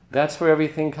 That's where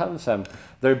everything comes from.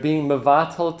 They're being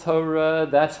Mevatel Torah,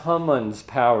 that's Haman's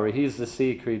power. He's the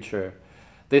sea creature.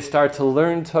 They start to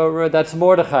learn Torah. That's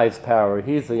Mordechai's power.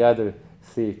 He's the other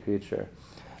sea creature.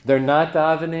 They're not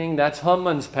davening. That's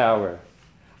Haman's power.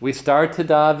 We start to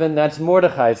daven. That's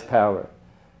Mordechai's power.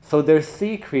 So they're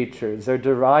sea creatures. They're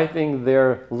deriving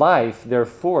their life, their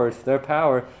force, their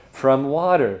power from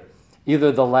water.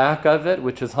 Either the lack of it,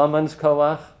 which is Haman's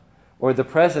koach, or the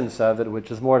presence of it, which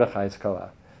is Mordechai's koach.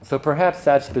 So perhaps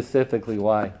that's specifically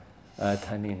why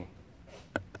Tanini.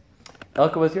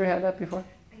 Elka, was your hand up before?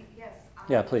 Yes.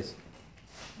 Yeah, please.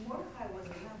 Mordecai was a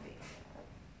Navi.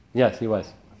 Yes, he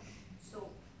was. So,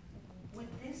 with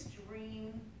this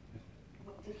dream,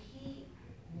 did he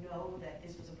know that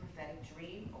this was a prophetic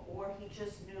dream, or he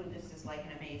just knew this is like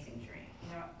an amazing dream?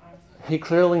 You know, He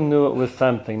clearly knew it was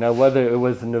something. Now, whether it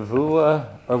was Nevuah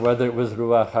or whether it was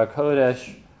Ruach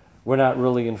HaKodesh, we're not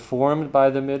really informed by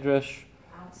the Midrash,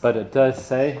 but it does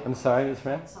say, I'm sorry, Ms.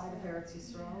 Fran? Outside of Eretz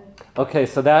Yisrael. Okay,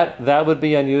 so that would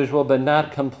be unusual, but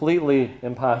not completely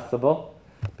impossible,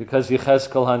 because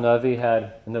Yechezkel HaNavi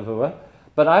had Nevuah.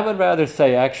 But I would rather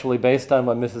say, actually, based on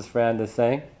what Mrs. Frand is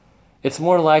saying, it's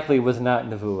more likely it was not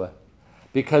Nevuah.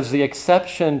 Because the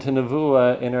exception to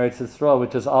Nevuah in Eretz Yisrael,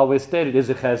 which is always stated, is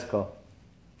Yechezkel.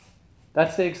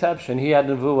 That's the exception. He had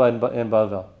Nevuah in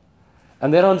Bavel.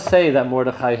 And they don't say that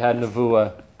Mordechai had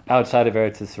Nevuah outside of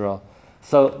Eretz Yisrael.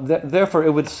 So therefore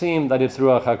it would seem that it's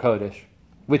Ruach HaKodesh,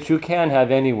 which you can have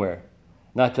anywhere,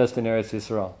 not just in Eretz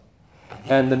Yisrael.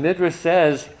 And the Midrash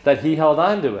says that he held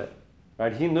on to it.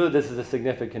 Right? He knew this is a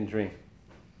significant dream.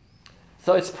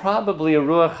 So it's probably a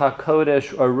Ruach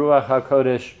HaKodesh or Ruach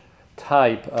HaKodesh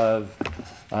type of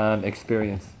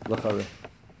experience. L'chorah.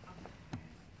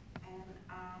 And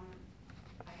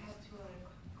I have two other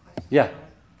questions. Yeah.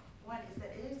 One is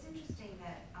that it is interesting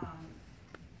that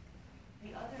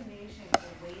the other nations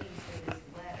were waiting for this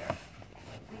letter.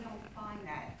 We don't find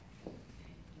that.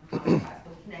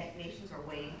 The nations are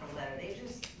waiting for a letter. They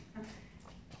just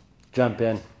Jump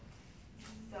in.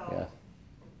 so Yeah.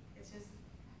 it's just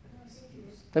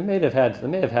They may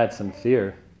have had some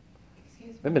fear.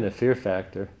 There'd been a fear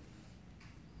factor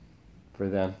for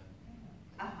them.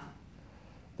 uh-huh.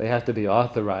 They have to be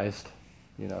authorized,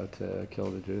 to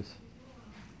kill the Jews.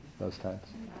 Most times.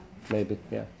 Maybe,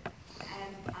 yeah.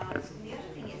 And the other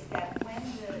thing is that when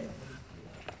the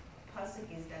pasuk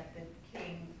is that the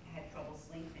king had trouble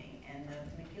sleeping, and the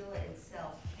Megillah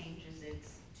itself changes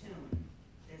its tune.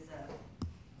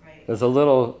 There's a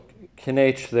little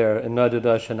kinech there in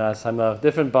Nadadash and Ashama.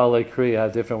 Different Balei Kri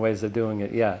have different ways of doing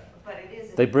it, yeah. But it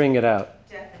is They a bring it out.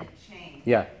 definite change.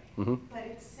 Yeah. Mm-hmm. But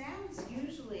it sounds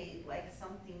usually like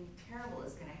something terrible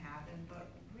is going to happen, but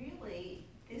really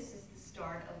this is the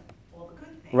start of all the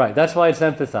good things. Right, that's why it's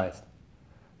emphasized.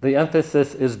 The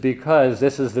emphasis is because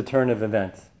this is the turn of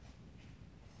events.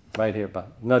 Right here,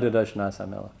 Nadadash and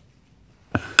Ashama.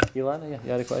 Ilana, yeah,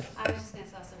 you had a question? I was just going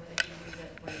to also whether he knew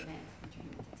what it meant in the dream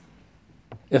at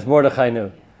the time. If Mordechai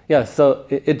knew. Yeah, so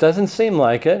it doesn't seem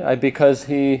like it, because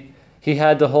he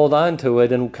had to hold on to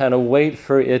it and kind of wait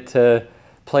for it to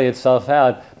play itself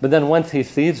out. But then once he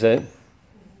sees it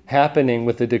happening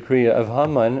with the decree of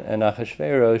Haman and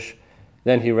Achashverosh,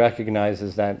 then he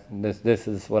recognizes that this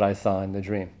is what I saw in the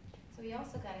dream. So he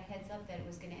also got a heads up that it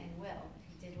was going to end well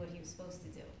if he did what he was supposed to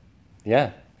do.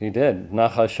 Yeah, he did.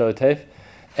 Nachash Shotef.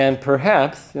 And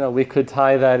perhaps, we could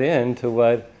tie that in to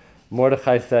what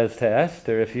Mordechai says to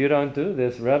Esther, if you don't do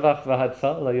this, Revach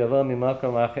v'hatzala yavo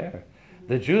mimakom acher.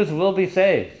 The Jews will be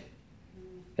saved.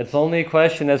 It's only a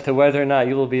question as to whether or not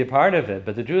you will be a part of it,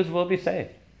 but the Jews will be saved.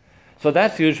 So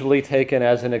that's usually taken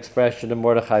as an expression of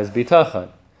Mordechai's bitachon.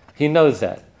 He knows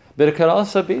that. But it could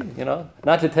also be,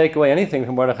 not to take away anything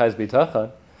from Mordechai's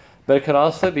bitachon, but it could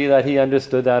also be that he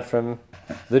understood that from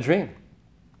the dream.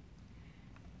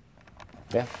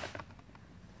 Yeah.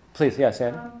 Please, yes,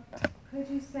 Annie. Could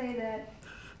you say that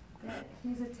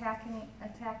he's attacking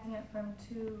it from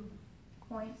 2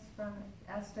 points, from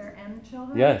Esther and the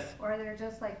children? Yes. Or are there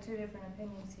just like 2 different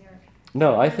opinions here?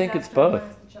 No, I One is think it's Esther, both. one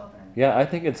is the children. Yeah, I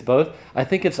think it's both. I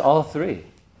think it's all 3.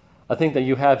 I think that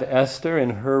you have Esther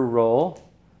in her role,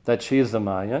 that she is the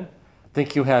Mayan. I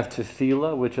think you have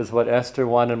Tefillah, which is what Esther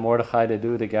wanted Mordechai to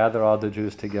do, to gather all the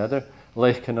Jews together.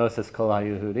 Lech kenosis kol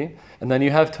ha-Yehudim. And then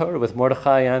you have Torah with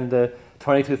Mordechai and the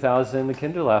 22,000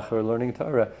 Kinderlach who are learning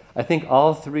Torah. I think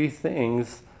all 3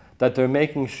 things that they're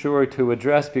making sure to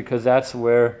address, because that's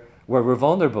where we're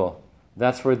vulnerable.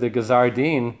 That's where the Gazar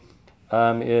Din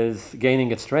is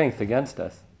gaining its strength against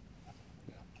us.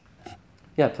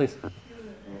 Yeah, please.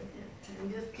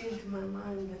 It just came to my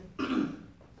mind that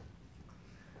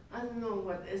I don't know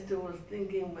what Esther was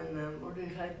thinking when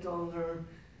Mordecai told her,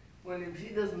 well, if she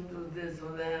doesn't do this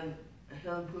or that,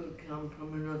 help will come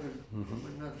from another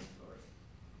source.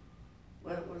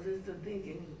 What was Esther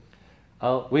thinking?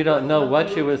 We don't know what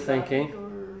to she was look back thinking,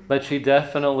 or- but she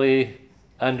definitely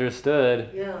understood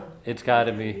Yeah, it's got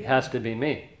to be, has to be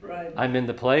me. right, I'm in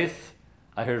the place.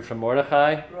 I heard from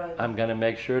Mordechai. right. I'm going to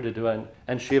make sure to do it.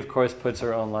 And she, of course, puts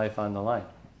her own life on the line.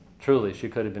 Truly, she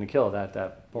could have been killed at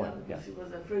that point. Yeah, Yeah. because she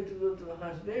was afraid to go to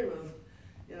Ahasuerus,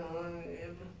 you know, and if,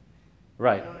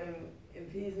 Right. you know,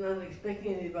 if he's not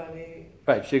expecting anybody,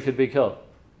 Right. She could be killed.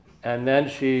 And then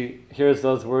she hears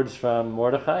those words from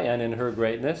Mordechai, and in her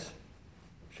greatness,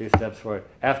 she steps forward.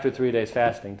 After 3 days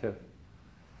fasting, too.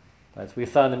 As we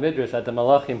saw in the Midrash, that the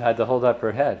Malachim had to hold up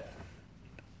her head.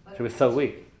 She was so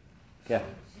weak. Yeah.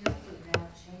 She's also now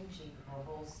changing her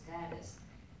whole status.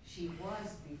 She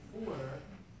was before,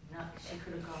 not, she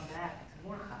could have gone back to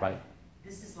Mordechai. Right.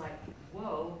 This is like,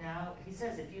 whoa, now, he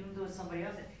says, if you don't do it, somebody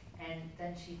else, and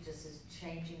then she just is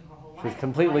changing her whole life. She's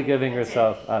completely Like, giving that's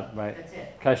herself it. up, right? That's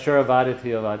it. Kasher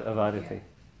avadati avadati.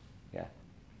 Yeah.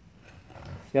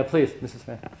 Yeah, please, Mrs.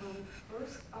 Mann.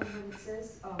 First, when it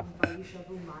says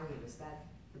Vayishavu Mayim, is that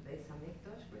the Beis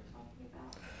Hamikdash we're talking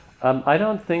about? I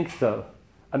don't think so.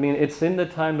 I mean, it's in the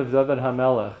time of David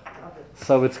HaMelech,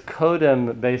 so it's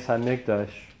Kodem Beis HaMikdash,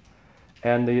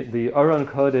 and the Aron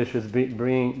Kodesh is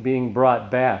being brought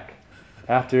back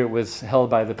after it was held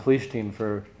by the Plishtim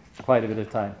for quite a bit of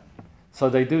time. So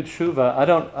they do tshuva.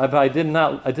 I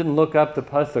didn't look up the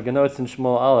pasuk. I know it's in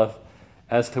Shmuel Aleph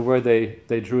as to where they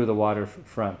drew the water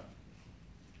from.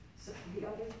 So the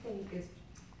other thing is,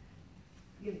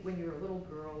 when you're a little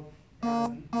girl,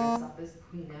 you dress up as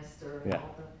Queen Esther and Yeah.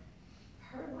 all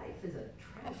the, her life is a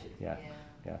tragedy. Yeah.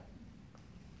 Yeah.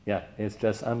 Yeah, it's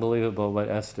just unbelievable what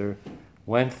Esther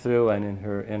went through, and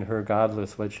in her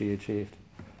godless what she achieved.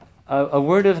 A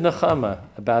word of nechama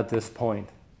about this point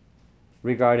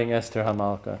regarding Esther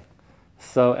Hamalka.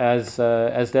 So as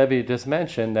Debbie just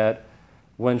mentioned, that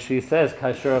when she says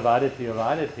kasher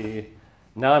avadati,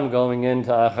 now I'm going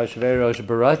into Achashverosh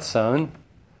baratzon,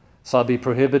 so I'll be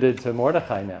prohibited to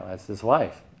Mordechai now as his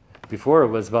wife. Before it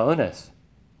was ba'ones,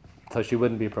 so she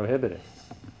wouldn't be prohibited.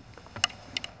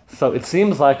 So it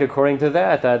seems like, according to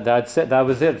that's it. That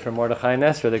was it for Mordechai and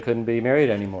Esther. They couldn't be married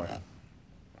anymore.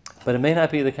 But it may not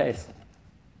be the case,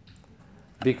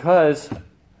 because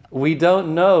we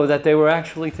don't know that they were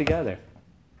actually together.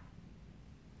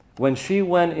 When she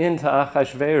went into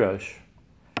Achashverosh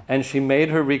and she made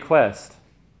her request,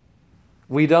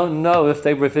 we don't know if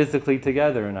they were physically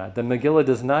together or not. The Megillah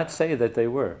does not say that they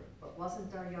were. But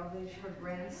wasn't Daryavish her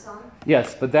grandson?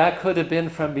 Yes, but that could have been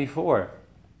from before.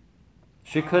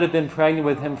 She could have been pregnant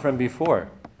with him from before.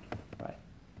 Right.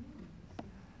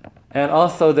 And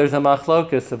also there's a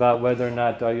machlokus about whether or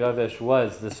not Daryavish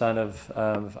was the son of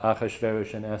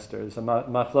Achashverosh and Esther. There's a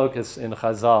machlokus in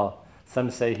Chazal. Some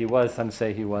say he was, some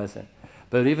say he wasn't.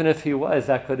 But even if he was,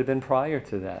 that could have been prior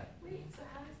to that. Wait, so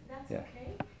how does, that's Yeah.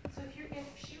 okay? So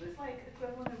if she was like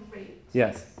equivalent of rape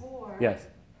Yes. before, Yes.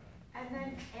 and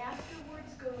then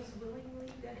afterwards goes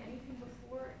willingly, then anything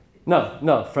before?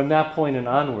 No. From that point and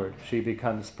onward, she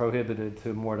becomes prohibited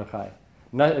to Mordechai.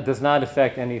 It does not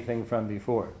affect anything from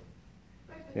before.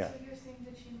 Right, but Yeah. so you're saying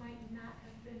that she might not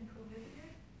have been prohibited?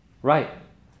 Right.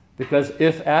 Because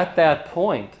if at that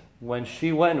point, when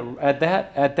she went, at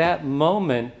that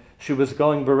moment, she was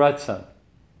going baratzon.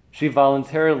 She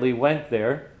voluntarily went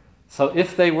there. So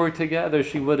if they were together,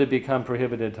 she would have become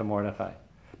prohibited to Mordechai.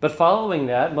 But following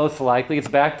that, most likely, it's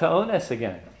back to Ones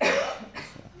again.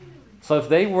 So if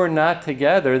they were not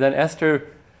together, then Esther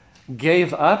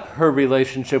gave up her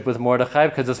relationship with Mordechai,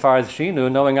 because as far as she knew,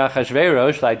 knowing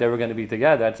Achashverosh, like they were going to be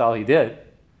together, that's all he did.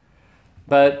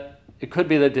 But it could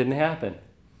be that didn't happen.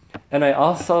 And I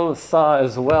also saw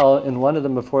as well in one of the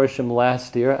Meforshim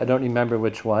last year, I don't remember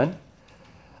which one,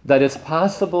 that it's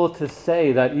possible to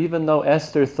say that even though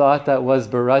Esther thought that was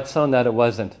baratzon, that it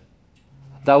wasn't.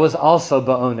 That was also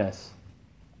ba'ones.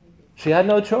 She had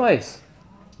no choice.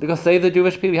 Because they, the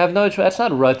Jewish people, have no choice. That's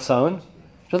not ratzon.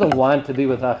 She doesn't want to be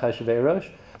with Achashverosh.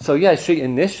 So yes, she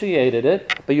initiated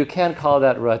it, but you can't call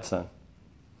that ratzon.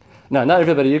 Now, not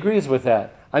everybody agrees with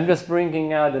that. I'm just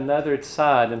bringing out another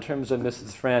tzad in terms of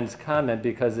Mrs. Fran's comment,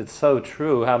 because it's so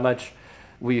true how much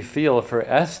we feel for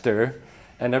Esther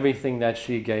and everything that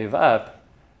she gave up.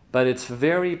 But it's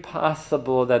very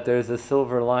possible that there's a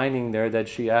silver lining there, that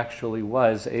she actually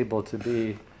was able to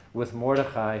be with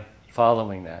Mordechai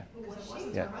following that. Because it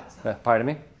wasn't Yeah. her ratzon. Pardon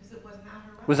me? Because it was not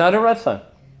her It was not her ratzon.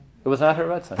 It was not her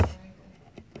ratzon.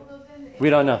 Well, then We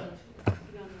don't know.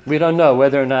 We don't know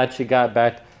whether or not she got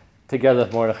back together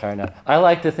with Mordechai or not. I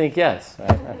like to think yes. you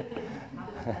didn't have two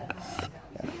husbands.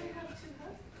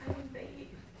 I mean,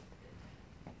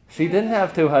 She didn't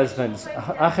have two husbands.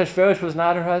 Achashverosh was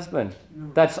not her husband.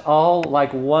 No. That's all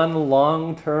like one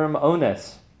long-term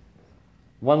onus.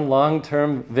 One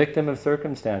long-term victim of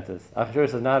circumstances.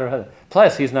 Achashverosh is not her husband.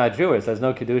 Plus, he's not Jewish. There's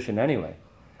no Kiddushin anyway.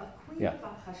 A queen Yeah.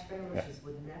 of Achashverosh's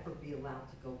would never be allowed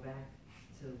to go back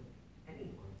to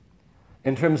anyone.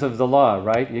 In terms of the law,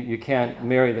 right? You can't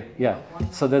marry the... Yeah.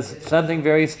 So there's something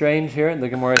very strange here, the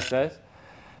Gemara says,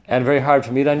 and very hard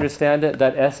for me to understand it,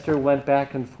 that Esther went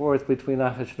back and forth between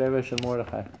Achashverosh and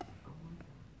Mordechai.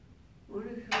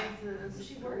 Mordechai's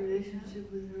relationship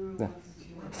with her Yeah.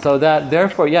 was... So that,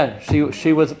 therefore, yeah,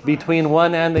 she was between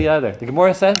one and the other. The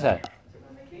Gemara says that.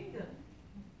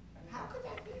 How could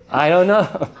that be? I don't know.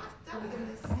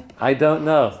 Doubleness. I don't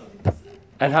know.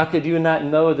 And how could you not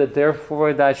know that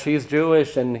therefore that she's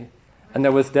Jewish and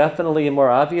there was definitely a more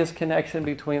obvious connection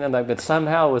between them, like, but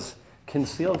somehow was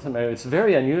concealed from her. It's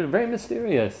very unusual, very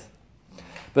mysterious.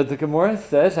 But the Gemara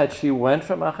says that she went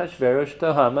from Achashverosh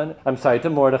to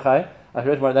Mordechai,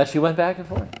 that she went back and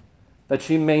forth. That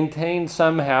she maintained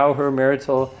somehow her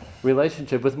marital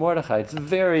relationship with Mordechai. It's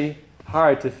very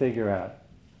hard to figure out.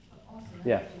 Also, now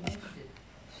Yeah. that you mentioned it,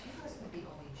 she wasn't the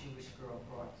only Jewish girl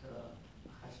brought to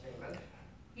Achashverosh.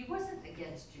 He wasn't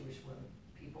against Jewish women,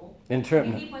 people. In I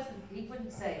terms, mean, he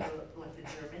wouldn't say, like the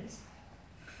Germans,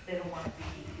 they don't want to be,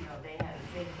 they had a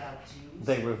thing about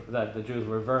Jews. that the Jews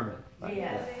were vermin. Right?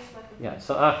 Yeah. Yeah.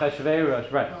 So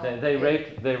Achashverosh, right? They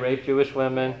raped Jewish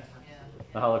women. Yeah.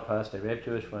 The Holocaust. They raped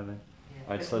Jewish women. Yeah.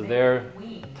 Right, But so they their were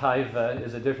weaned. Taiva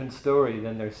is a different story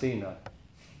than their Sina.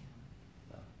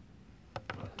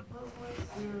 What was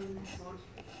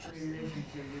the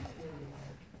relationship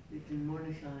between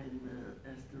Mordechai and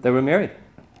Esther? They were married.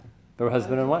 They were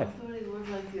husband and wife. I thought it was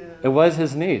like It was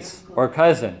his niece or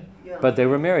cousin, yeah. but they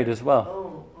were married as well. Oh.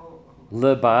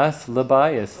 Lebas,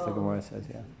 Lebayas, the Gemara says,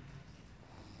 yeah.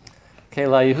 Okay,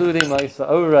 La Yehudi Ma'isa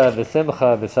Ora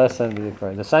V'Simcha V'Sasan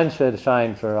V'Yikra. The sun should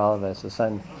shine for all of us. The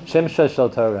sun, Shimsha Shel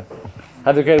Torah.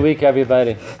 Have a great week,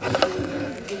 everybody.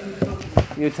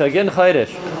 You too. Gin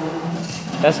Chodesh.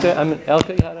 Esther,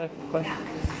 Elka, you had a question?